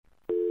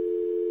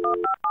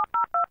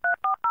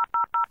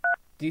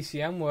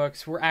DCM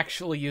works. We're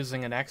actually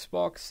using an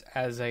Xbox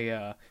as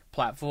a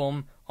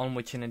platform on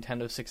which a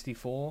Nintendo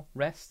 64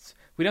 rests.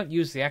 We don't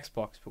use the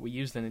Xbox, but we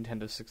use the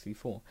Nintendo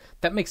 64.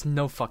 That makes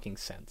no fucking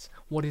sense.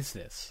 What is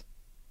this?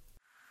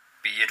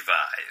 Be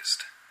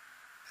advised.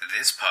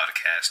 This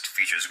podcast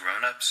features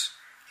grown-ups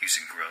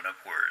using grown-up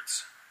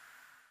words.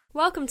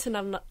 Welcome to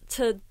Not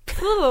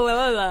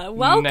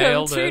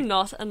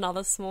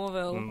Another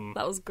Smallville.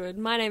 That was good.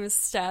 My name is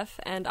Steph,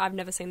 and I've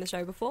never seen the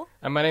show before.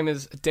 And my name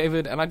is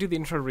David, and I do the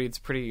intro reads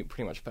pretty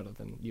much better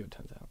than you, it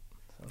turns out.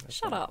 So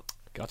Shut up.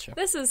 Gotcha.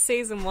 This is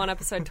Season 1,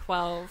 Episode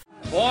 12.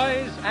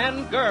 Boys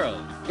and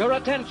girls, your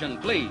attention,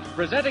 please.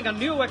 Presenting a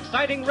new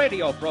exciting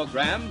radio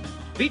program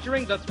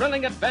featuring the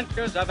thrilling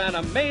adventures of an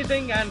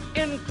amazing and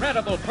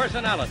incredible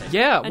personality.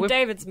 Yeah. And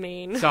David's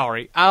mean.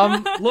 Sorry.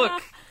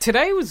 Look,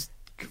 today was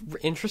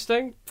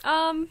interesting.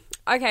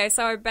 Okay,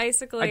 so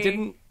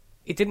basically...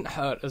 It didn't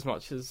hurt as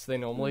much as they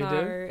normally No.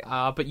 do.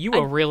 But you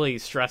were really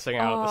stressing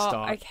out at the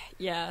start. Okay,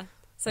 yeah.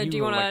 So You do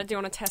you were want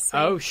like- to test me?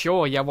 Oh,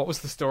 sure. Yeah, what was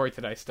the story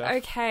today, Steph?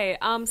 Okay,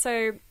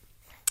 so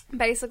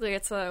basically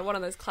it's one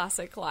of those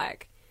classic,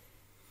 like,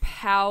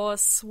 power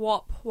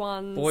swap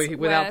ones. Boy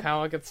without where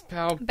power gets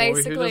power. Boy who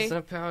basically- doesn't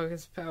have power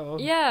gets power.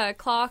 Yeah,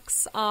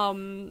 Clark's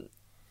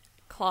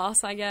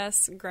class, I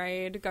guess,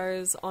 grade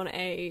goes on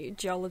a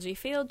geology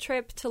field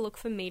trip to look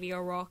for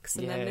meteor rocks,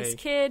 and then this Yay.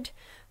 kid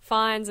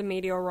finds a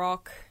meteor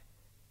rock,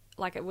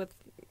 like it with,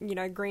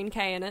 green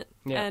K in it.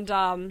 Yeah.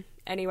 And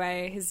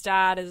anyway, his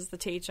dad is the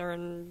teacher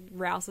and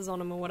rouses on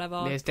him or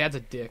whatever. Yeah, his dad's a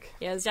dick.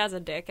 Yeah, his dad's a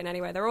dick, and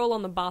anyway, they're all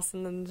on the bus,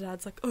 and then the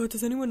dad's like, "Oh,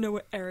 does anyone know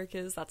where Eric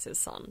is?" That's his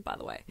son, by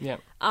the way. Yeah.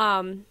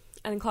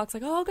 And Clark's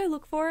like, "Oh, I'll go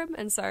look for him,"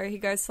 and so he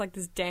goes to, like,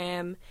 this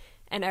dam,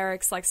 and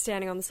Eric's, like,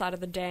 standing on the side of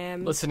the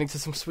dam. Listening to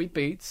some sweet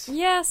beats.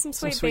 Yeah, some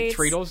Some sweet sweet beats.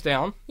 Three Doors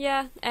Down.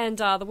 Yeah, and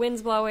the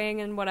wind's blowing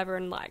and whatever,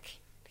 and,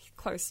 like,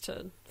 close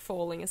to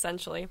falling,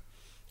 essentially.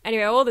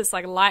 Anyway, all this,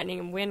 like,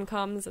 lightning and wind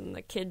comes, and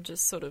the kid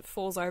just sort of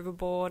falls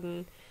overboard,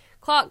 and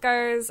Clark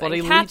goes But and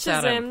he leaps catches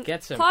at him, him.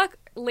 gets him. Clark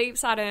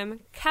leaps at him,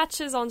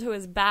 catches onto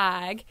his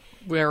bag.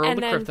 Where all And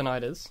the then-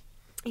 kryptonite is.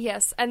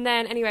 Yes, and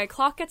then, anyway,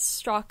 Clark gets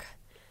struck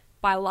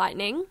by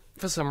lightning.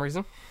 For some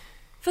reason.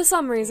 For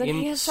some reason, In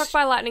he gets struck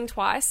by lightning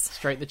twice.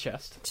 Straight in the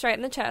chest. Straight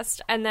in the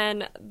chest, and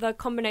then the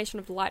combination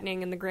of the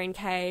lightning and the green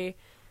K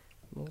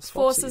Little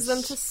forces swapsies.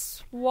 them to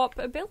swap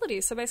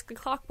abilities. So basically,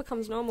 Clark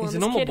becomes normal, He's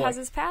and a this normal kid boy. has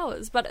his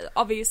powers. But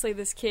obviously,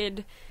 this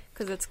kid,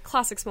 because it's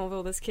classic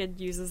Smallville, this kid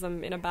uses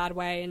them in a bad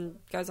way and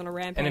goes on a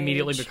rampage. And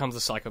immediately becomes a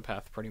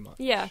psychopath, pretty much.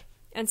 Yeah,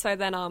 and so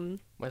then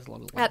Where's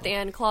Lana? at the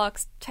end, Clark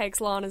takes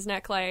Lana's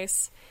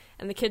necklace,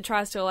 and the kid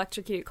tries to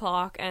electrocute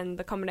Clark, and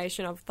the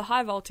combination of the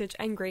high voltage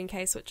and green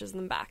K switches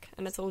them back,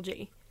 and it's all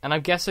G. And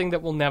I'm guessing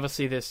that we'll never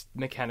see this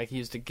mechanic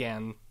used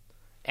again,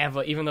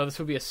 ever, even though this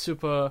would be a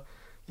super,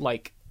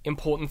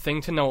 important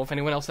thing to know. If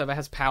anyone else ever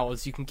has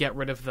powers, you can get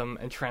rid of them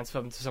and transfer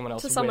them to someone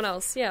else. To someone with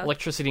else, yeah.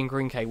 Electricity and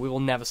green K, we will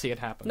never see it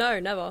happen. No,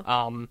 never.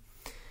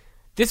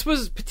 This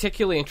was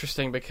particularly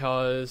interesting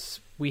because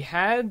we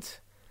had,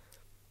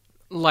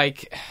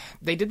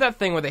 they did that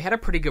thing where they had a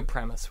pretty good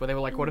premise, where they were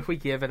like, what if we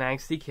give an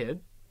angsty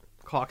kid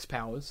Clark's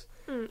powers?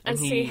 and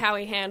see how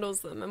he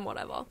handles them and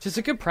whatever. Just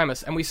a good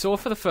premise, and we saw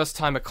for the first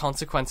time a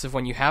consequence of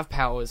when you have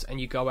powers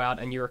and you go out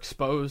and you're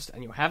exposed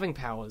and you're having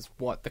powers,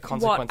 what the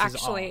consequences What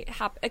actually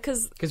happened?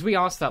 Because we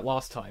asked that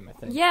last time, I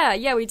think.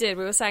 yeah, we did.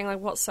 We were saying, like,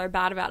 what's so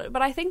bad about it?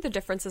 But I think the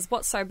difference is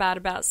what's so bad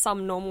about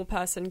some normal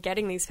person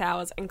getting these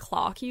powers and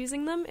Clark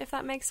using them, if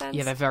that makes sense.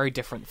 Yeah, they're very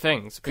different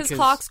things. Because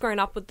Clark's grown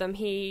up with them.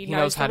 He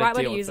knows how the to right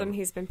way to deal with use them. them.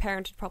 He's been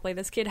parented properly.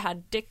 This kid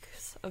had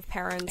dicks of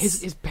parents.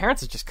 His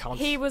parents are just cunts.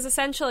 He was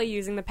essentially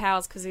using the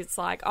powers because it's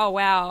like, oh,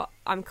 wow,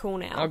 I'm cool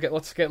now.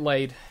 Let's get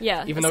laid.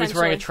 Yeah, Even though he's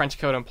wearing a essentially. trench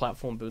coat and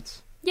platform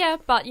boots. Yeah,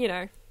 but,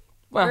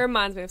 Well, it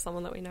reminds me of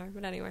someone that we know.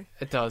 But anyway.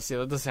 it does. Yeah,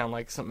 that does sound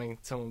like something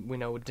someone we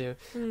know would do.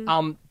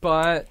 Mm.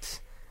 But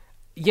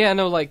yeah,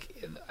 no,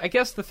 I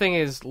guess the thing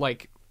is,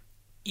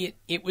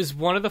 it was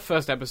one of the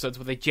first episodes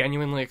where they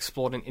genuinely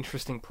explored an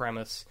interesting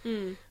premise,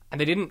 and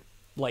they didn't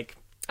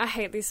I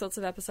hate these sorts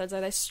of episodes,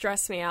 though. They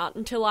stress me out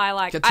until I,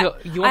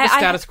 you want the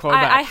status quo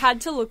back. I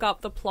had to look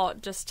up the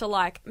plot just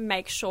to,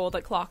 make sure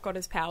that Clark got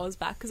his powers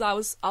back, because I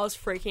was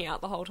freaking out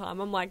the whole time.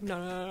 I'm like,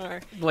 no.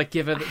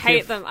 give it. I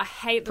hate them. I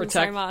hate them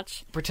so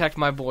much. Protect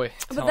my boy.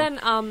 But then,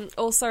 also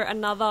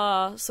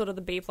also sort of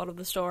the B plot of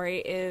the story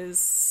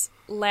is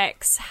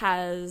Lex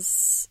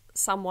has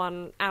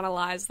someone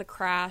analyze the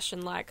crash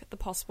and, the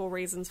possible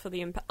reasons for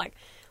the impact,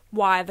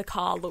 why the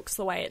car looks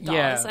the way it does.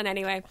 Yeah. And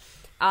anyway,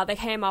 they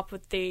came up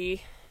with the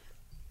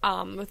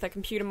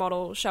computer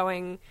model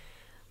showing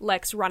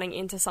Lex running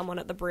into someone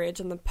at the bridge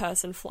and the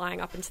person flying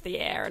up into the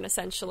air, and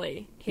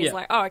essentially he's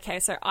like, oh, okay,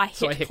 so I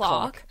hit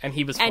Clark, and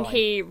he was and fine.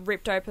 he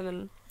ripped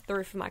open the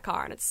roof of my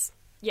car, and it's,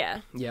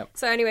 yeah. Yep.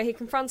 So anyway, he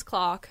confronts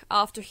Clark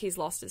after he's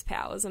lost his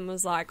powers and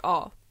was like,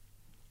 oh,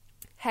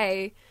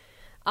 hey,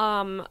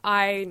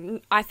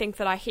 I think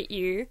that I hit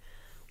you.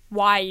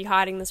 Why are you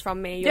hiding this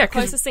from me? You're Yeah, the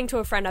closest thing to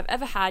a friend I've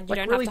ever had. You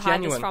don't really have to hide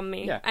this genuine. from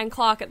me. Yeah. And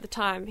Clark at the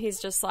time, he's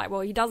just like, well,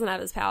 he doesn't have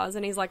his powers.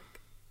 And he's like,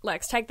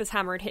 Lex, take this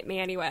hammer and hit me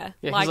anywhere.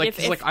 Yeah,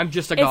 he's like, I'm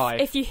just a guy.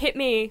 If you hit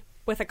me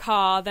with a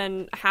car,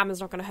 then a hammer's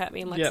not going to hurt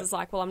me. And Lex Yeah. is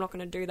like, well, I'm not going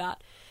to do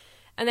that.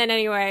 And then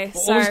anyway,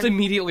 Almost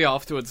immediately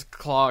afterwards,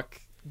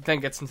 Clark then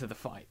gets into the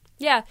fight.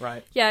 Yeah.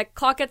 Right. Yeah,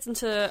 Clark gets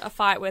into a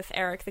fight with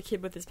Eric, the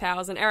kid with his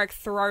powers, and Eric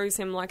throws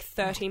him like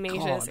 30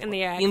 meters God, in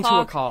the air. into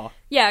Clark, a car.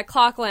 Yeah,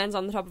 Clark lands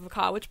on the top of a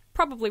car, which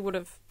probably would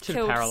have Should've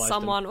killed paralyzed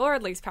someone, or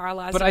at least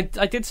paralyzed But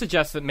him. I did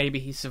suggest that maybe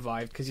he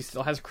survived because he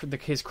still has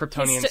his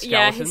Kryptonian skeleton.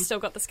 Yeah, he's still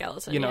got the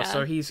skeleton, You know, yeah.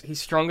 so he's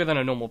stronger than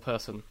a normal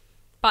person.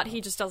 But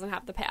he just doesn't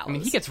have the powers. I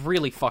mean, he gets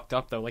really fucked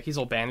up, though. Like, he's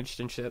all bandaged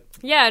and shit.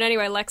 Yeah, and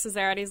anyway, Lex is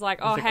there, and he's like,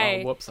 oh, He's like,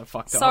 hey, oh, whoops, I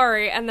fucked up.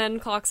 sorry. And then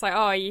Clark's like, oh,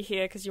 are you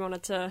here because you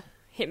wanted to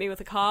hit me with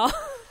a car?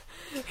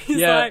 He's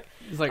Yeah. like,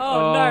 He's like,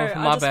 oh, no, I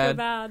my just feel bad.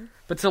 bad.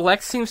 But so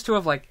Lex seems to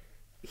have, like,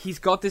 he's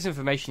got this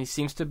information. He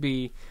seems to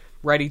be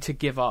ready to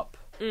give up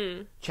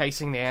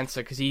chasing the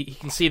answer because he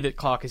can see that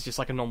Clark is just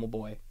like a normal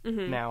boy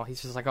now.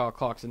 He's just like, oh,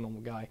 Clark's a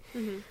normal guy.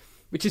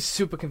 Which is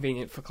super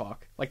convenient for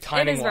Clark. Like,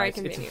 timing-wise,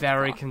 it's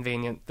very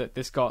convenient that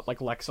this got,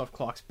 like, Lex off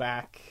Clark's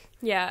back.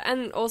 Yeah,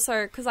 and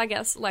also, because I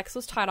guess Lex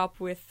was tied up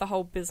with the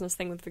whole business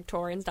thing with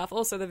Victoria and stuff.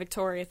 Also, the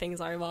Victoria thing's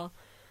over.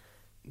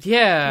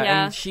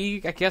 Yeah, and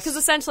she, I guess... Because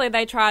essentially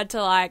they tried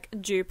to, like,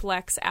 dupe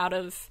Lex out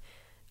of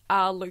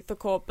Luthor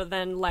Corp, but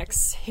then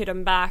Lex hit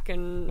him back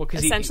and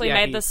essentially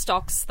made the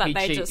stocks that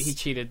he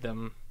cheated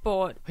them.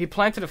 Bought. He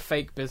planted a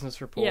fake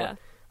business report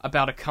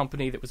about a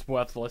company that was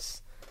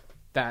worthless,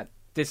 that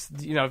this,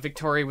 you know,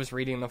 Victoria was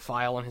reading the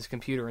file on his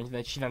computer, and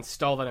then she then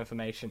stole that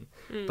information,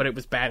 but it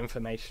was bad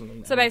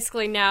information. So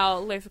basically now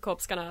Luthor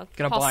Corp's gonna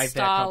buy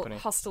their company.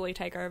 hostily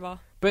take over.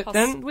 But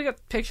then we got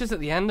pictures at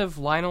the end of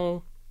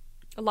Lionel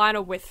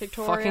with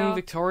Victoria. fucking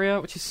Victoria,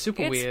 which is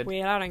super It's weird.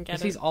 weird, I don't get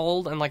Because it. he's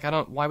old, and, like,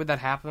 why would that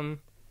happen?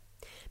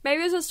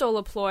 Maybe it's just all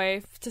a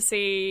ploy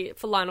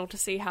for Lionel to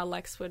see how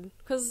Lex would...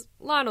 Because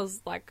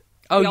Lionel's, like,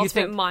 the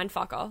ultimate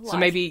mindfucker. So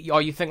maybe,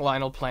 you think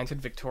Lionel planted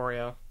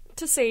Victoria?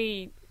 To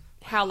see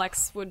how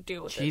Lex would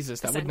deal with Jesus,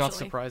 it, that would not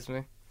essentially. surprise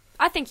me.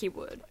 I think he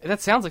would.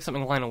 That sounds like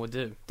something Lionel would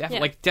do. Yeah.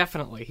 Like,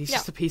 definitely. He's Yeah.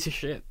 just a piece of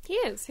shit. He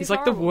is. He's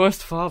like the horrible.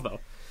 worst father.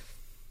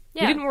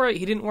 Yeah.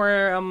 He didn't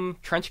wear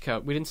trench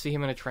coat. We didn't see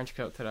him in a trench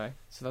coat today,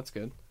 so that's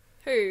good.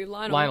 Who?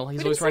 Lionel? Lionel, he's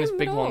We always didn't wearing his see him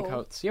big at long all.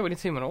 coats. Yeah, we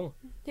didn't see him at all.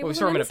 He Well, we wasn't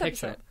saw him in a this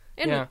picture. episode.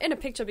 Yeah. In a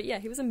picture, but yeah,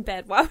 he was in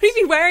bed. Why would he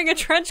be wearing a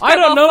trench coat? I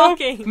don't while know.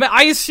 fucking? Man,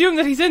 I assume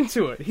that he's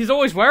into it. He's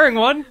always wearing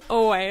one.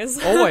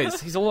 Always.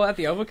 Always. He's all at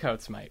the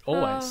overcoats, mate.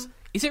 Always.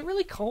 Is it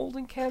really cold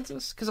in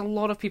Kansas? Because a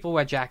lot of people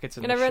wear jackets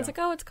in And the everyone's show. like,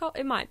 oh, it's cold.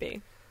 It might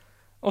be.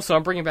 Also,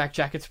 I'm bringing back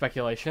jacket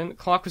speculation.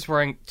 Clark was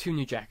wearing 2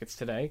 new jackets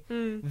today.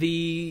 Hmm.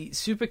 The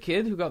super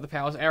kid who got the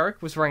powers,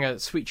 Eric, was wearing a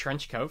sweet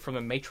trench coat from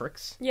The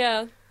Matrix.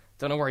 Yeah.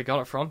 Don't know where he got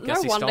it from. No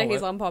Guess he wonder stole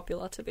he's it.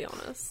 unpopular, to be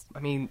honest. I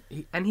mean,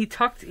 he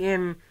tucked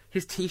in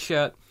his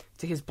t-shirt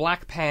to his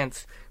black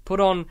pants,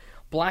 put on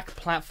black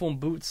platform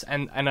boots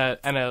and a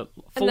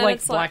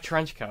full-length it's black like-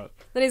 trench coat.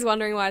 Then he's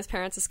wondering why his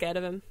parents are scared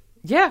of him.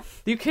 Yeah,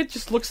 the kid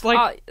just looks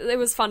like... It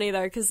was funny,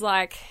 though, because,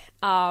 like,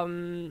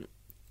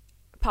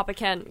 Papa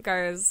Kent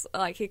goes,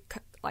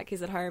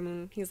 he's at home,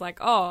 and he's like,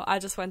 oh, I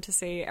just went to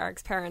see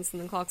Eric's parents,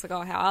 and then Clark's like,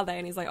 oh, how are they?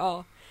 And he's like,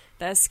 oh,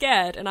 they're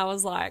scared. And I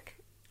was like...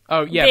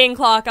 Oh, yeah. Being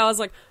Clark, I was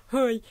like,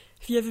 "Hey,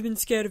 have you ever been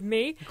scared of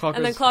me?" Clark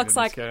and then was, Clark's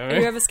 "Have like, you been "Are scared of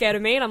me?" you ever scared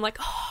of me?" And I'm like,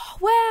 "Oh,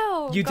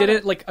 wow!" You got did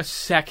it like a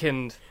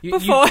second. You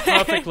Before.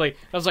 perfectly.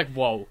 I was like,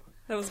 whoa.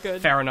 That was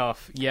good. Fair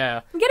enough. Yeah.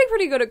 I'm getting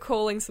pretty good at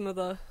calling some of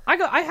the.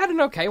 I had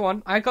an okay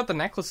one. I got the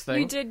necklace thing.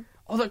 You did.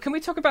 Although, can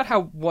we talk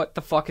about what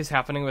the fuck is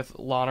happening with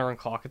Lana and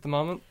Clark at the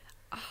moment?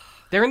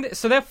 They're in.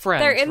 So they're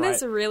friends. They're in right?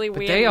 this really But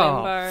weird they are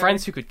limbo.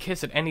 friends who could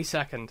kiss at any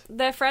second.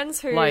 They're friends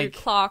who Like-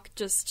 Clark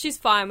she's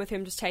fine with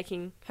him just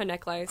taking her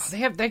necklace.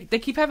 They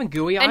keep having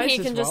gooey eyes And he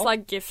as can just well.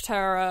 like gift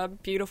her a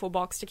beautiful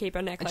box to keep her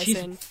And necklace she's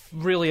in.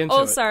 really into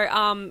Also, it.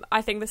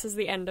 I think this is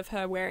the end of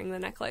her wearing the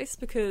necklace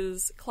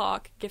because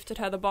Clark gifted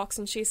her the box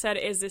and she said,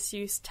 "Is this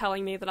you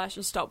telling me that I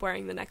should stop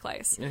wearing the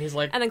necklace?" And he's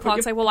like, And then "Put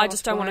Clark's your like, "Well, I box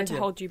just don't want it behind to you."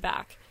 hold you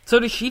back." So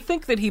does she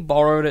think that he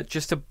borrowed it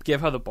just to give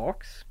her the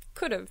box?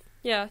 Could have,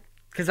 yeah.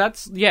 Because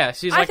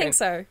she's I like, think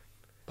so.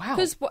 wow.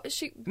 Because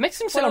It makes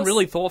him what sound else?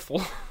 really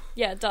thoughtful.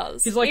 yeah, it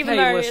does. He's like, even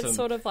 "Hey, though listen." it's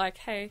sort of like,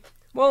 hey,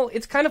 Well,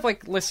 it's kind of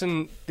like,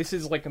 listen, this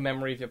is like a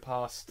memory of your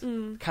past.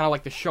 Kind of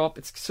like the shop.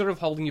 It's sort of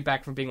holding you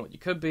back from being what you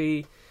could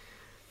be.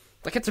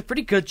 Like, it's a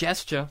pretty good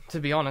gesture, to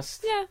be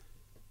honest. yeah,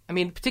 I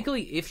mean,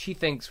 particularly if she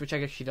thinks, which I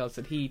guess she does,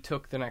 that he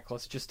took the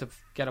necklace just to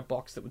get a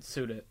box that would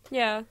suit it.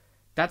 yeah.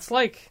 That's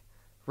like,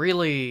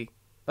 really,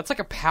 that's like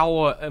a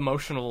power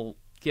emotional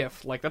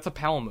gift. Like, that's a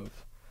power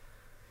move.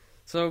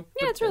 So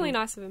Yeah, it's really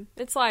nice of him.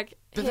 It's like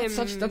But him.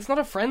 that's not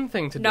a friend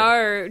thing to do.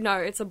 No,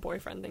 it's a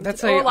boyfriend thing.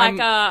 That's to do. Or like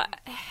I'm-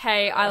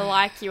 hey, I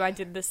like you, I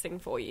did this thing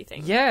for you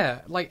thing.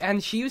 Yeah, like,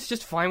 and she was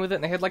just fine with it,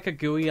 and they had like a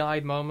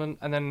gooey-eyed moment,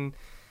 and then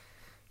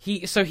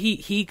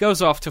he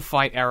goes off to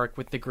fight Eric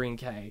with the green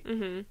K.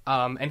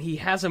 Mm-hmm. And he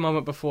has a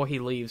moment before he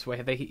leaves where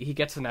he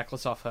gets the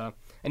necklace off her,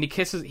 and he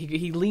kisses.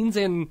 He leans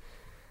in.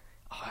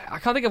 I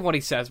can't think of what he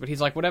says, but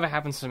he's like, "Whatever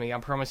happens to me, I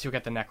promise you'll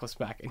get the necklace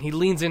back." And he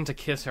leans in to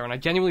kiss her, and I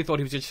genuinely thought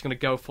he was just going to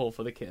go full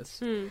for the kiss,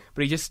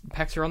 but he just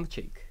pecks her on the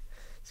cheek.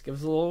 Just give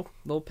us a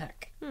little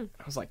peck. I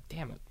was like,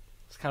 damn it.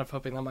 I was kind of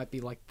hoping that might be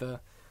like the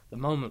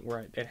moment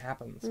where it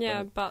happens.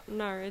 Yeah, but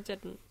no, it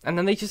didn't. And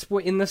then they just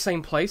were in the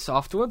same place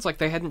afterwards. Like,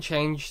 they hadn't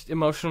changed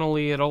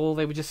emotionally at all.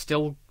 They were just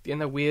still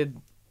in a weird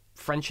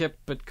friendship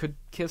but could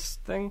kiss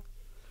thing.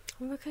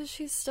 Because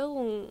she's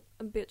still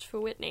a bitch for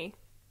Whitney.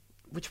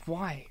 Which,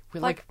 why?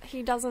 We're Like,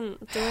 he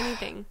doesn't do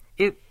anything.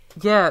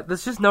 Yeah,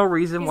 there's just no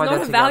reason why they're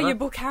He's not a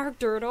valuable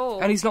character at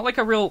all. And he's not like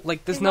a real,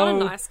 like, there's he's no...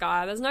 not a nice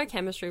guy. There's no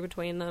chemistry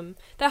between them.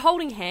 They're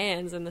holding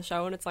hands in the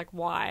show, and it's like,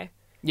 why?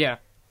 Yeah.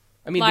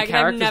 I mean, like, the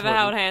characters they've never wouldn't.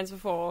 held hands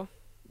before.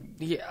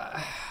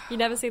 Yeah. You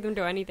never see them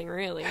do anything,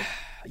 really.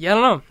 Yeah, I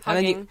don't know.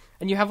 Hugging.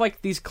 And you have,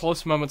 like, these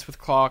close moments with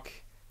Clark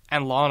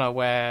and Lana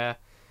where,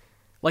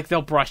 like,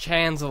 they'll brush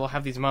hands, or they'll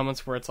have these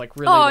moments where it's, like,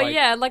 really, like...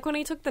 yeah, like, when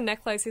he took the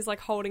necklace, he's,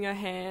 like, holding her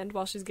hand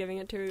while she's giving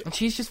it to... And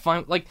she's just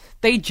fine. Like,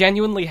 they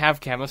genuinely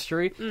have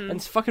chemistry, and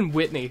it's fucking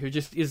Whitney who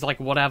just is, like,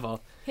 whatever.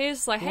 He's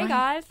just like, hey,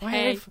 guys,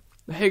 hey.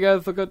 Hey,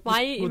 guys, I got...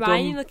 Why are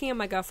you looking at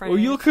my girlfriend? Oh,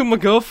 you look at my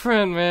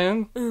girlfriend,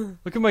 man.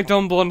 Look at my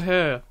dumb blonde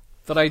hair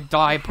that I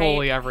dye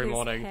poorly every his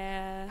morning.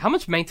 hair. How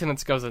much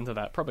maintenance goes into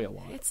that? Probably a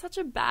lot. It's such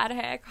a bad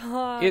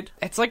haircut.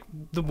 It's like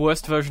the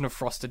worst version of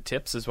Frosted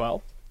Tips as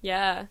well.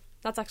 Yeah,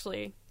 that's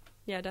actually...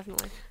 Yeah,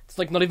 definitely. It's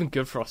like not even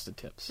good Frosted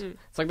Tips.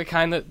 It's like the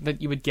kind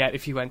that you would get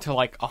if you went to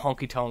like a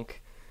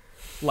honky-tonk,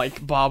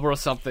 like barber or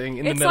something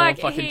in the middle of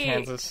fucking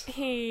Kansas.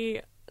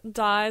 He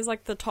dyes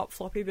like the top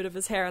floppy bit of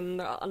his hair and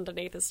the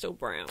underneath is still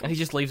brown. And he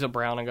just leaves it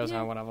brown and goes,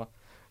 oh, whatever.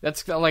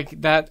 That's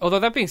like that. Although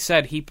that being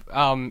said, his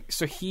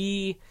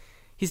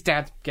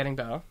dad's getting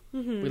better.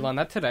 We learned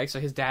that today.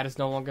 So his dad is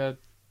no longer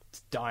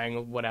dying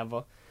or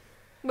whatever.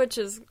 Which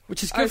is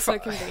good so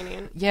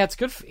convenient. Yeah, it's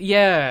good.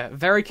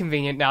 Very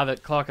convenient now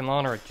that Clark and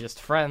Lana are just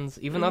friends,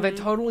 even though they're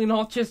totally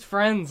not just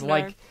friends. No.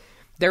 Like,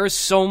 there is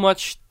so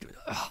much.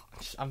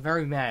 I'm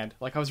very mad.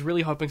 Like, I was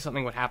really hoping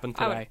something would happen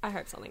today. I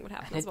hope something would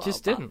happen And as it well.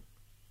 just didn't.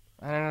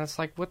 And it's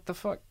like, what the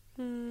fuck?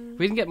 We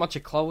didn't get much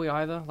of Chloe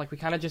either. Like, we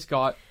kind of just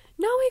got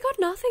No, we got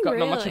nothing really.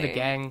 not much of the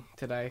gang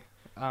today.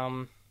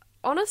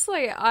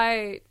 Honestly,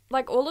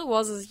 all it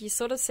was is you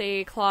sort of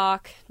see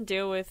Clark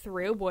deal with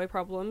real boy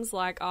problems,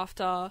 like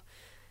after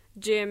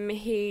Jim,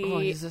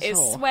 he is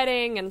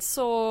sweating and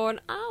sore,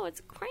 and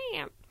it's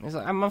cramp. He's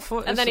like, my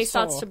foot and is then he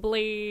sore. starts to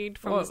bleed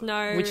from his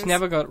nose. Which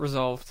never got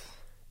resolved.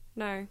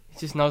 No.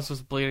 His nose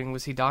was bleeding.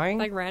 Was he dying?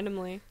 Like,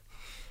 randomly.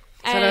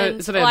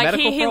 Is it a like,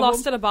 medical he problem?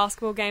 lost at a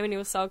basketball game and he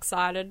was so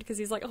excited because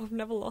he's like, I've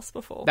never lost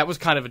before. That was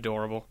kind of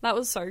adorable. That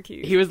was so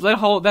cute. He was that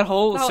whole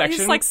section.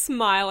 He's like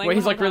smiling. Where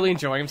he's like really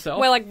enjoying himself.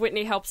 Where like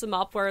Whitney helps him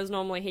up, whereas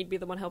normally he'd be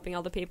the one helping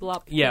other people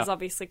up. Yeah. Because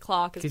obviously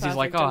Clark is perfect he's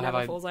like, and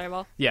never falls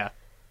over. Yeah.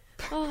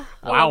 Oh,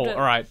 I wow, loved it.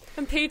 alright.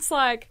 And Pete's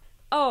like,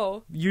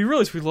 oh. You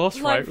realize we lost,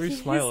 Like, right? We're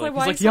he's smiling. like, He's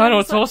why like, are you yeah, I know, smiling?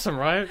 it's He's like, awesome,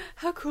 right?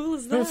 How cool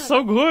is that? It's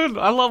so good.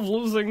 I love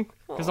losing.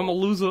 Because I'm a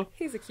loser.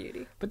 He's a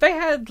cutie. But they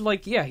had,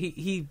 like,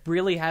 he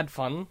really had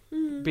fun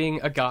being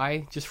a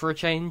guy, just for a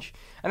change.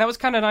 And that was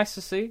kind of nice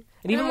to see.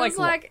 And even it was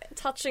like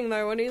touching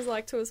though when he's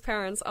like to his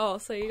parents, oh,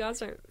 so you guys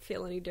don't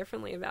feel any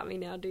differently about me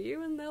now, do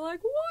you? And they're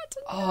like, what?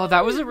 Oh,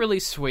 that was a really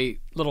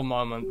sweet little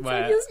moment It's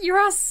where... like, you're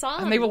our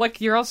son. And they were like,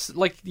 you're us,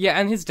 like, yeah,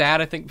 and his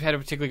dad, I think, had a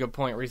particularly good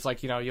point where he's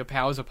like, you know, your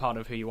powers are part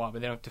of who you are,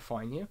 but they don't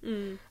define you.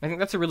 I think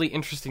that's a really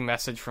interesting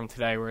message from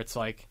today where it's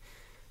like,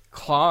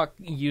 Clark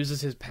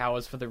uses his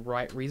powers for the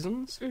right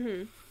reasons.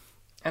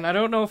 And I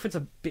don't know if it's a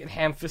bit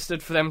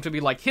ham-fisted for them to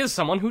be like, here's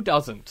someone who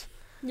doesn't.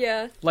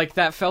 Yeah. Like,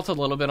 that felt a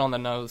little bit on the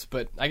nose,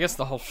 but I guess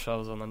the whole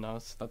show's on the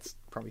nose. That's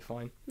probably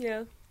fine.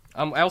 Yeah.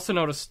 I also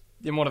noticed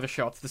in one of the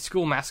shots, the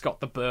school mascot,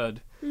 the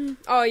bird.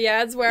 Oh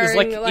yeah, it's wearing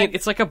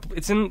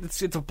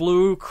it's a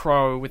blue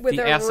crow with the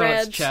a S on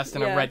its red- chest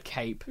and a yeah. red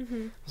cape.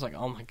 I was like,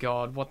 oh my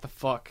god, what the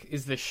fuck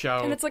is this show?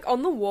 and it's like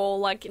on the wall,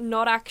 like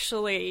not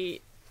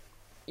actually.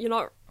 You're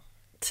not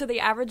to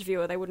the average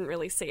viewer, they wouldn't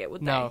really see it,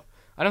 would No,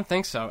 I don't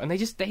think so. And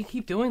they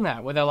keep doing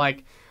that where they're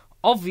like,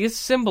 obvious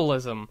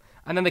symbolism.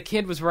 And then the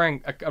kid was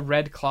wearing a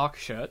red Clark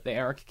shirt, the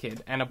Eric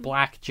kid, and a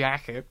black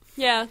jacket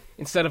they? Yeah.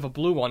 instead of a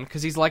blue one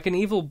because he's like an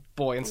evil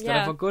boy instead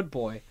of Yeah. a good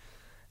boy.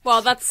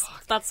 Well, that's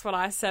what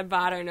I said, but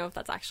I don't know if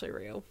that's actually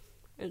real.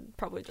 It's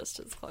probably just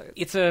his clothes.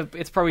 It's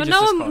probably But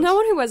just his no clothes.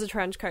 one who wears a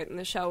trench coat in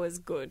the show is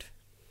good.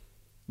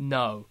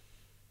 No.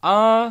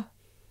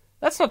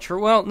 That's not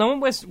true. Well, no one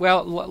wears...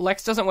 Well,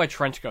 Lex doesn't wear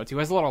trench coats. He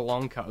wears a lot of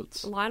long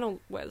coats. Lionel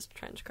wears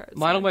trench coats.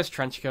 Lionel wears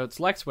trench coats.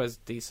 Lex wears a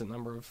decent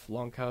number of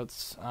long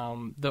coats.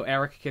 The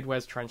Eric kid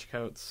wears trench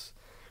coats.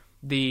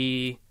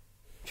 I'm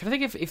trying to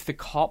think if the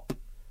cop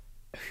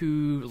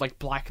who, like,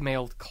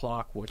 blackmailed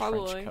Clark wore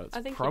Probably. trench coats.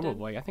 I think he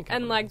Probably. did. I think And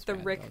everyone like the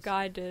wears Rick those.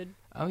 guy did.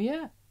 Oh,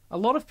 yeah. A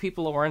lot of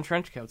people are wearing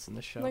trench coats in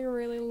this show. Like a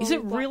really long Is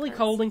it black really coats.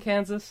 cold in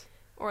Kansas?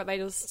 Or they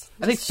just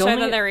Are they show filming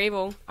that it? they're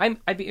evil.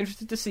 I'd be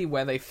interested to see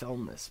where they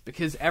film this,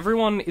 because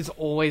everyone is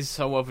always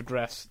so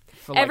overdressed.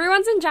 For, like,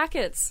 Everyone's in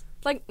jackets.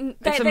 Like,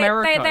 It's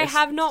America. they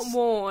have not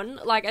worn,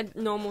 like, a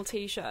normal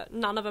t-shirt.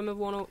 None of them have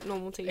worn a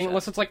normal t-shirt.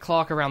 unless it's like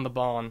Clark around the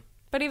barn.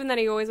 But even then,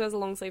 he always wears a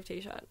long-sleeve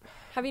t-shirt.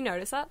 Have you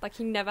noticed that? Like,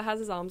 he never has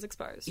his arms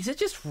exposed. Is it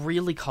just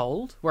really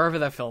cold wherever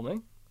they're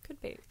filming?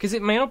 Could be. Because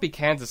it may not be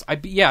Kansas.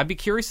 I'd be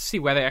curious to see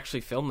where they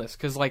actually film this.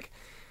 Because, like...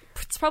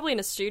 It's probably in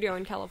a studio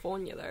in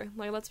California, though.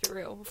 Like, let's be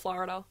real.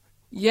 Florida.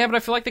 Yeah, but I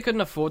feel like they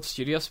couldn't afford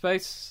studio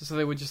space, so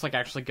they would just, like,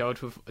 actually go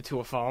to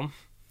a farm.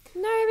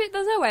 No, but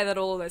there's no way that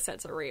all of those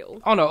sets are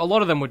real. Oh, no, a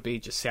lot of them would be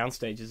just sound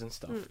stages and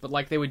stuff. But,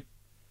 like, they would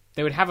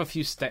have a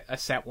few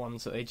set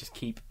ones that they just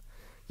keep,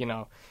 you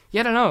know.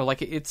 Yeah, I don't know. Like,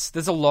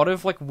 there's a lot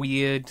of, like,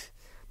 weird...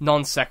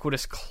 non-sequitur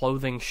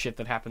clothing shit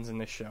that happens in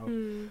this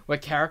show. Where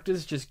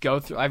characters just go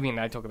through... I mean,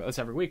 I talk about this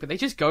every week, but they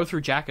just go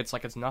through jackets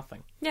like it's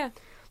nothing. Yeah.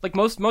 Like,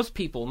 most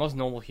people, most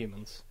normal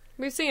humans.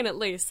 We've seen at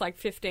least, like,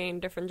 15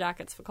 different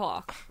jackets for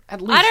Clark.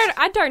 At least...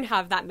 I don't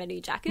have that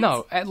many jackets.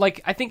 No, like,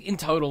 I think in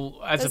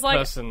total, as There's a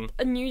person...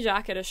 a new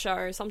jacket a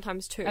show,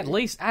 sometimes two. At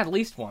least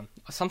one.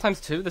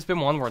 Sometimes two. There's been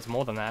one where it's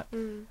more than that.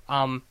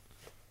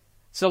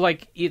 So,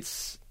 like,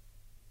 it's...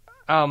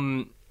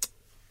 I'm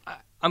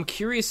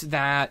curious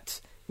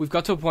that... We've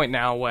got to a point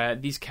now where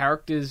these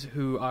characters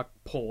who are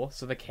poor,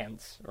 so the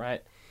Kents,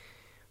 right?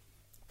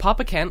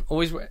 Papa Kent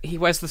he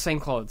wears the same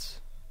clothes,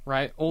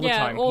 right? All the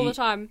time. Yeah, all the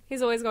time.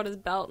 He's always got his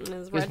belt and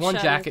his red shirt. He has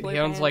one jacket. And he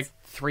owns like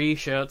 3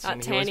 shirts, that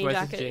and he always tanny wears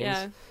jacket, his jeans.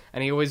 yeah.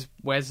 And he always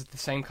wears the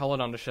same coloured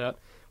undershirt,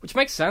 which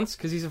makes sense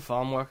because he's a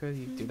farm worker.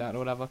 You do that or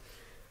whatever.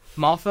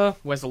 Martha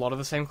wears a lot of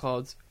the same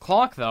clothes.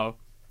 Clark, though,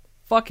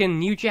 fucking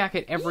new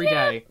jacket every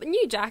day.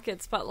 New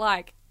jackets, but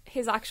like.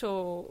 His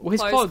actual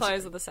his clothes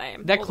are the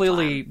same. They're all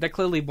the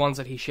clearly time. ones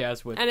that he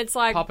shares with. And it's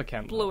like Papa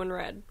Kent, blue though. and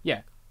red.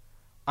 Yeah.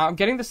 I'm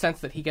getting the sense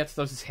that he gets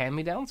those as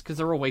hand-me-downs because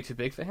they're all way too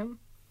big for him.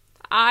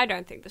 I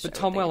don't think the show. But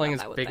Tom would think Welling about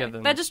is that, would bigger they?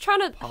 than They're just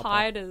trying to Papa.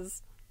 hide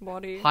his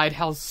body. Hide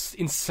how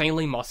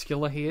insanely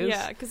muscular he is.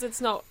 Yeah, because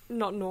it's not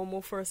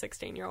normal for a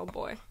 16-year-old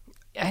boy.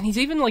 And he's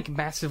even, like,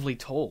 massively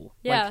tall.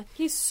 Yeah, Like,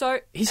 he's so.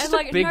 he's and just a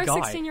like, big no guy.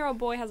 16-year-old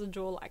boy has a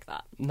jaw like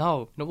that.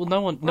 no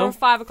one... Or No, a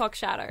 5 o'clock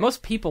shadow.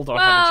 most people don't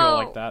have a jaw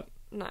Well, like that.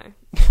 No.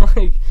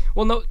 Like,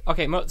 well, no...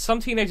 Okay, some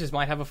teenagers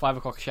might have a 5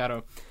 o'clock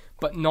shadow,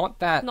 but not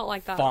that... Not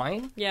like that.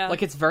 Fine. Yeah.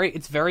 Like, it's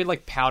very,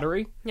 like,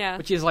 powdery. Yeah.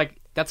 Which is, like,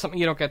 that's something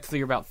you don't get till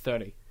you're about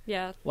 30.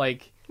 Yeah.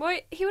 Like... Well,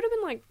 he would have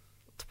been like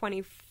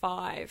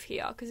 25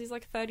 here, because he's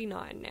like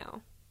 39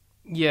 now.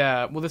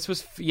 Yeah, well, this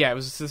was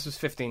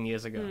 15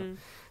 years ago.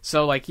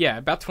 So, like, yeah,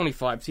 about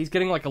 25. So he's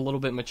getting, like, a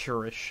little bit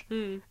mature-ish.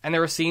 And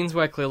there are scenes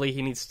where clearly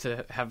he needs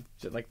to have,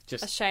 like,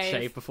 just A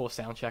shave. before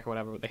sound check or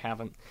whatever, but they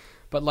haven't.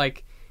 But,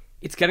 like,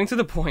 it's getting to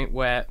the point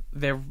where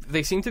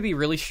they seem to be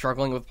really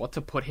struggling with what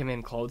to put him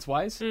in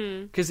clothes-wise.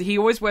 Because he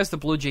always wears the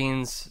blue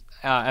jeans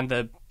and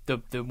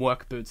the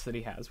work boots that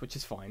he has, which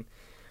is fine.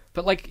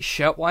 But, like,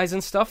 shirt-wise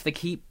and stuff, they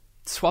keep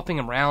swapping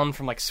around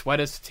from, like,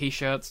 sweaters to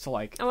t-shirts to,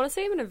 like... I want to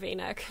see him in a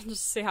V-neck,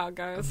 just see how it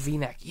A goes.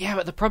 V-neck. Yeah,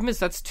 but the problem is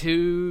that's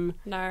too...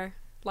 No.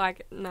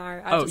 Like,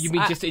 no. You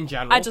mean just in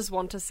general? I just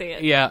want to see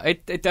it. Yeah,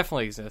 it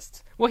definitely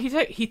exists. Well,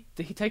 he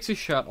takes his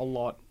shirt a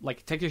lot. Like,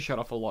 he takes his shirt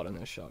off a lot in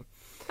this show.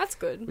 That's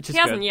good. Which is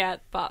he hasn't good.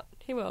 yet, but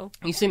he will.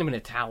 You've seen him in a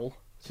towel,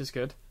 which is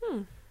good.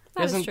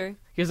 That is true.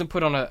 He hasn't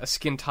put on a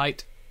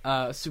skin-tight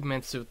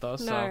Superman suit, though,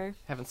 so No.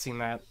 haven't seen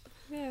that.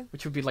 Yeah.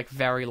 Which would be,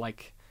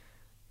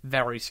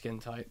 very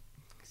skin-tight.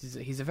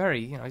 He's a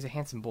very, he's a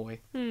handsome boy.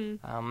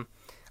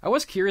 I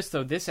was curious,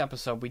 though, this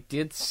episode, we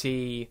did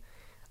see...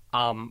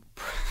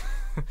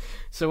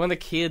 So when the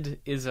kid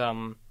is, did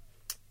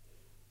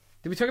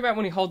we talk about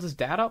when he holds his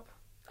dad up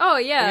Oh,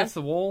 yeah. against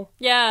the wall?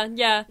 Yeah.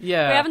 Yeah. We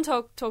haven't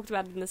talked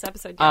about it in this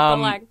episode yet, but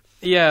like...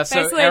 Yeah, so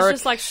Basically, Eric, it's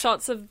just like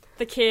shots of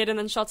the kid and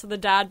then shots of the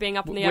dad being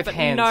up in the air, with but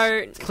hands. no,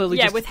 It's clearly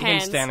yeah, just with him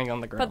hands, standing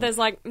on the ground. But there's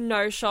like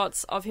no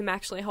shots of him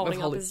actually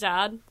holding up his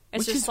dad.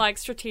 It's Which just is- like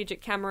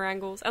strategic camera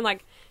angles and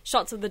like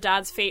shots of the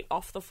dad's feet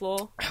off the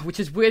floor. which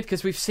is weird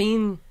because we've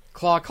seen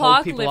Clark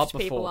hold people lift up before,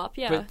 people up,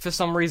 yeah. but for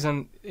some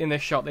reason in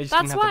this shot they just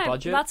That's didn't have the why.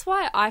 budget. That's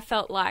why I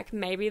felt like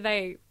maybe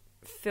they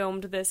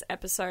filmed this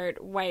episode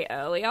way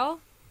earlier,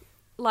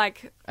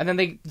 like And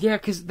then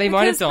because they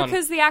might have done.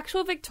 because the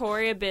actual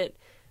Victoria bit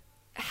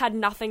had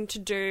nothing to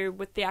do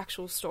with the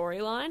actual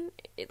storyline.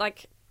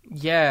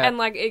 And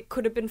like it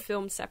could have been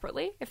filmed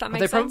separately, if that But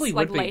makes they probably sense.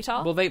 Like would be.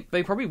 later. Well, they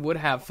probably would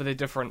have for the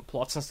different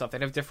plots and stuff.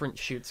 They'd have different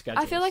shoot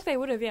schedules. I feel like they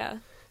would have, yeah.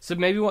 So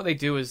maybe what they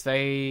do is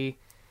I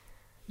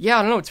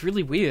don't know. It's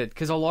really weird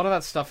because a lot of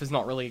that stuff is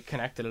not really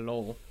connected at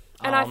all.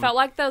 And I felt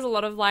like there's a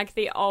lot of like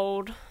the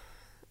old,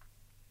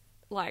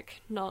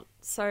 like not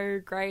so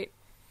great,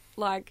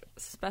 like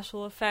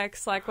special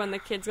effects, like when the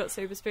kid's got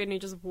super speed and he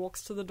just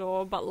walks to the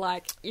door, but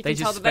like you They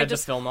can tell just that they sped the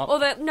just film up? Or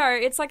that no,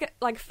 it's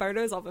like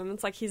photos of him.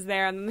 It's like he's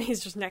there and then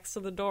he's just next to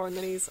the door and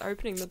then he's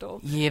opening the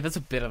door. Yeah, there's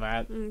a bit of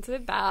that. It's a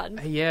bit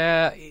bad.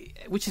 Yeah,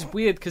 which is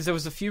weird because there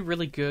was a few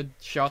really good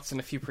shots and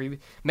a few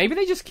previous. Maybe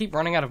they just keep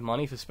running out of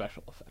money for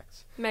special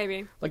effects.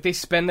 Maybe Like they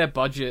spend their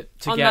budget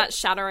to on get. that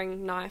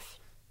shattering knife.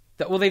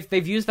 Well,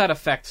 they've used that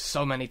effect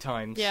so many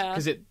times. Yeah.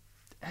 because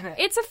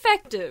It's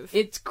effective.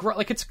 it's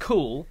like it's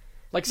cool.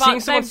 Like but seeing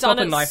someone they've stop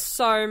done a it knife.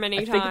 so many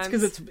I times.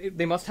 think it's because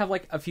they must have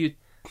like a few.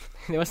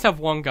 They must have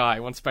one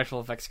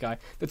special effects guy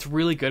that's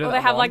really good at or that.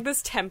 they have one. like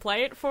this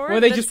template for it. Where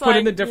they that's just put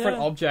in like- the different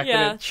yeah. object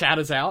Yeah. and it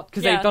shatters out.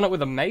 Because Yeah. they've done it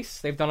with a mace.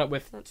 They've done it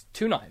with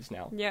 2 knives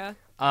now. Yeah.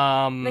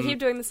 They keep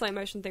doing the slow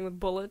motion thing with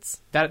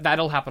bullets.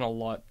 That'll happen a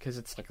lot because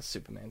it's like a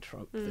Superman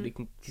trope that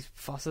he's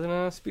faster than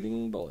a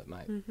speeding bullet,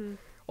 mate. Mm-hmm.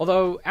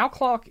 Although our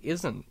Clark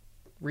isn't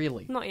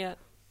really. Not yet.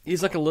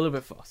 He's like a little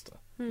bit faster.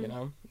 You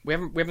know, we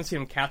haven't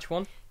seen him catch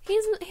one. He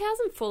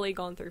hasn't fully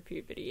gone through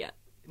puberty yet.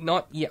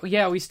 Not yet.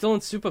 Yeah, he's still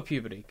in super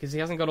puberty because he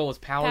hasn't got all his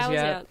powers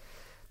yet.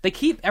 They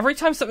keep, every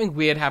time something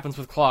weird happens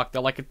with Clark,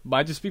 they're like, it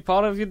might just be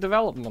part of your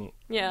development.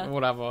 Yeah. Or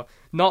whatever.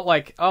 Not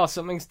like, oh,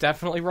 something's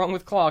definitely wrong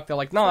with Clark. They're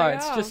like, no, Like,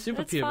 it's just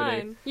super it's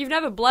puberty. fine. You've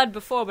never bled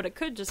before, but it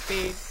could just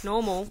be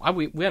normal.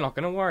 We're not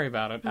going to worry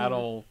about it at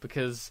all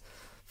because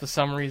for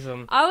some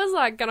reason... I was,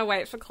 like, gonna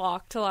wait for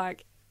Clark to,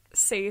 like,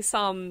 see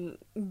some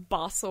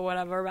bus or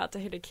whatever about to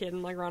hit a kid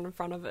and, like, run in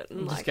front of it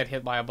and, Just like... get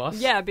hit by a bus?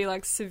 Yeah, be,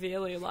 like,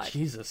 severely, like...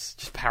 Jesus.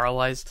 Just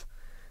paralyzed.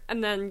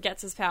 And then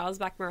gets his powers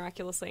back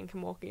miraculously and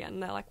can walk again.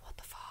 And they're like, what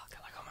the fuck?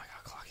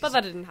 But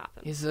that didn't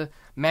happen. He's a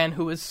man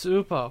who is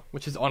super,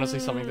 which is honestly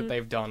something that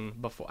they've done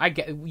before. I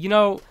get, you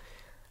know,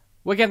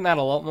 we're getting that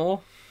a lot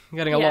more. We're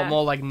getting a lot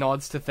more like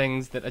nods to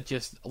things that are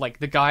just like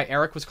the guy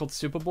Eric was called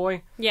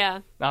Superboy.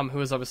 Yeah.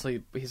 Who is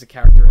obviously he's a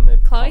character in the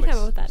Chloe comics, came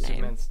up with that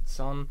Superman's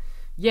son.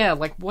 Yeah,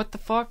 like what the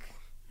fuck?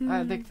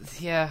 I think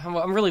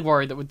I'm really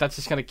worried that that's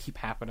just gonna keep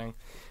happening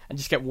and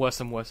just get worse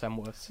and worse and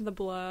worse. The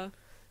Blur.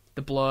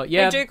 The Blur,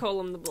 yeah. They do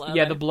call him the Blur.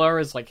 Yeah, though. the Blur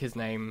is like his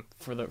name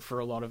for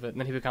a lot of it, and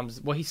then he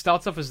becomes he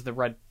starts off as the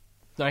red.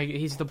 No,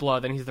 he's the Blur,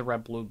 then he's the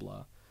red blue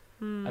Blur,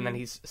 and then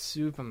he's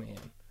Superman.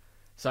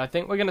 So I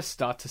think we're gonna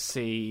start to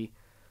see,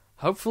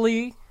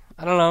 hopefully,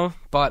 I don't know,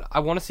 but I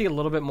want to see a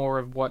little bit more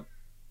of what,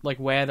 like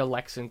where do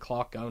Lex and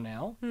Clark go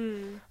now,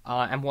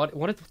 and what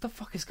the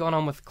fuck is going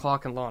on with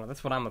Clark and Lana.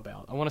 That's what I'm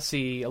about. I want to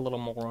see a little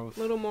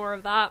more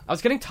of that. I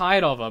was getting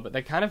tired of her, but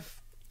they kind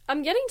of.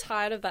 I'm getting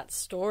tired of that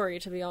story,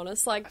 to be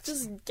honest. Like,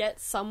 just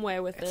get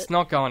somewhere with it. It's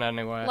not going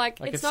anywhere.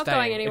 Like it's not staying.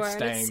 going anywhere. It's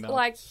And staying, it's though.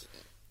 like,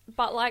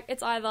 but like,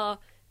 it's either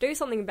do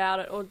something about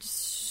it or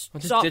just Or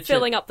just stop ditch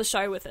filling up the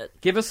show with it.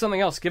 Give us something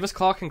else. Give us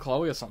Clark and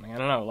Chloe or something. I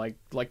don't know. Like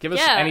give us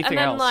Yeah, anything and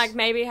then else. like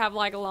maybe have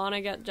like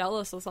Alana get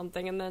jealous or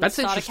something, and then That's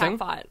start a interesting.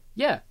 cat fight.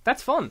 Yeah,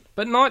 that's fun,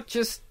 but not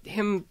just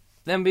them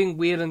being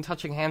weird and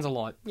touching hands a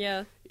lot.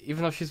 Yeah.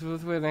 Even though she's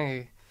with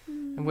Whitney,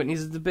 and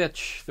Whitney's the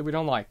bitch that we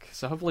don't like.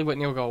 So hopefully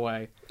Whitney will go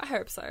away. I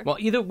hope so. Well,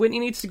 either Whitney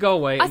needs to go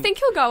away. I think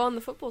he'll go on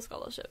the football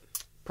scholarship.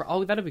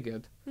 Oh, that'd be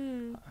good.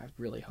 I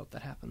really hope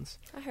that happens.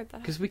 I hope that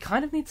happens. Because we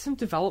kind of need some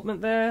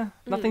development there.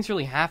 Nothing's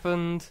really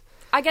happened.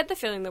 I get the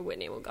feeling that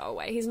Whitney will go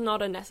away. He's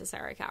not a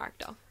necessary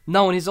character.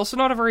 No, and he's also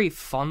not a very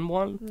fun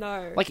one.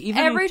 No. Like,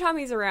 even... Every time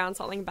he's around,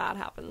 something bad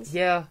happens.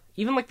 Yeah,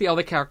 even like the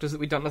other characters that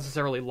we don't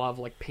necessarily love,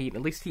 like Pete,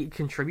 at least he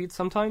contributes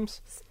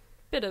sometimes.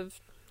 Bit of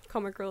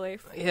comic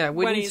relief. Yeah,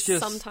 when Whitney's he's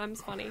just...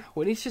 sometimes funny.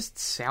 Whitney's just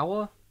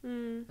sour.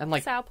 And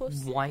like,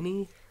 Sourpuss.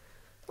 whiny.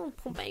 Oh,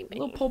 poor baby.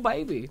 Little poor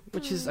baby.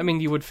 Which is, I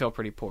mean, you would feel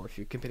pretty poor if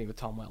you're competing with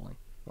Tom Welling.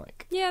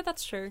 Like, Yeah,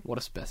 that's true. what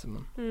a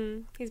specimen.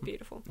 He's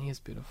beautiful. He is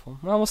beautiful.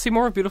 Well, we'll see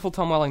more of beautiful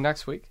Tom Welling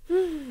next week.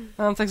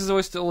 Thanks as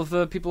always to all of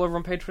the people over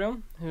on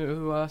Patreon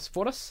who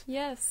support us.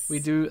 Yes. We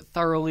do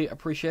thoroughly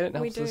appreciate it.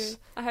 It We helps do. us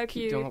I hope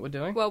keep you... doing what we're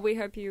doing. Well, we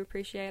hope you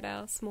appreciate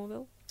our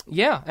Smallville.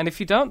 Yeah, and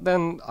if you don't,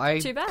 then I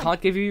Too bad. can't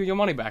give you your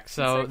money back.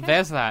 So It's okay.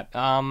 there's that.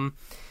 And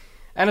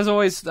as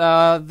always,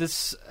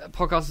 this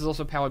podcast is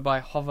also powered by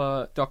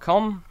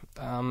hover.com,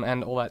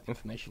 and all that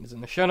information is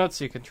in the show notes,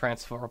 so you can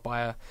transfer or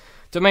buy a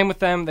domain with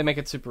them. They make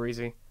it super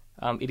easy.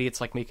 Idiots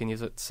like me can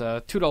use it. It's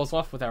 $2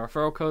 off with our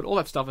referral code. All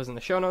that stuff is in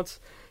the show notes.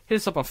 Hit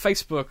us up on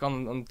Facebook,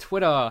 on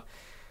Twitter.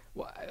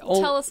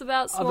 Tell us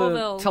about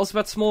Smallville. Tell us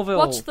about Smallville.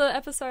 Watch the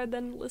episode,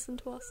 then listen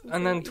to us. And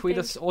see then what you tweet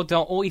think. us,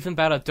 or even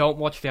better, don't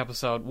watch the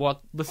episode.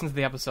 Listen to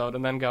the episode,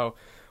 and then go,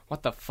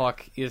 what the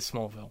fuck is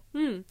Smallville?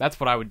 That's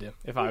what I would do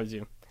if I was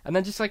you. And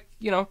then just like,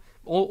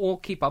 all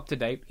keep up to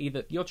date,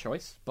 either your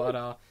choice, but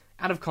out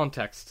of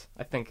context,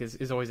 I think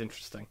is always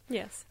interesting.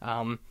 Yes.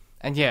 And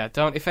yeah,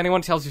 don't, if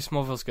anyone tells you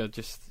Smallville's good,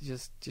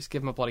 just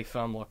give them a bloody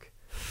firm look.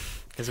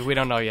 Because we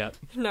don't know yet.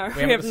 No, we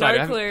haven't have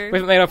decided. no clue. We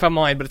haven't made up our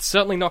mind, but it's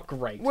certainly not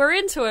great. We're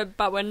into it,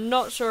 but we're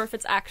not sure if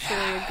it's actually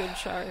a good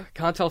show.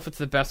 Can't tell if it's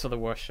the best or the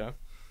worst show.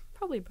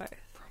 Probably both.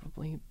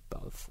 Probably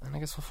both. And I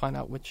guess we'll find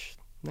out which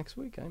next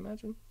week, I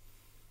imagine.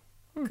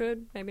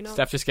 Could, maybe not.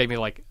 Steph just gave me,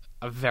 like,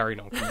 a very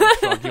non-committal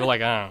shrug. You were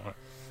like, I don't know.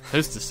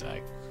 Who's to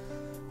say?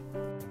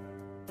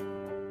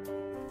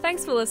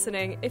 Thanks for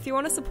listening. If you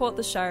want to support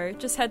the show,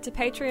 just head to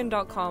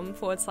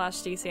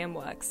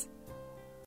patreon.com/DCMworks.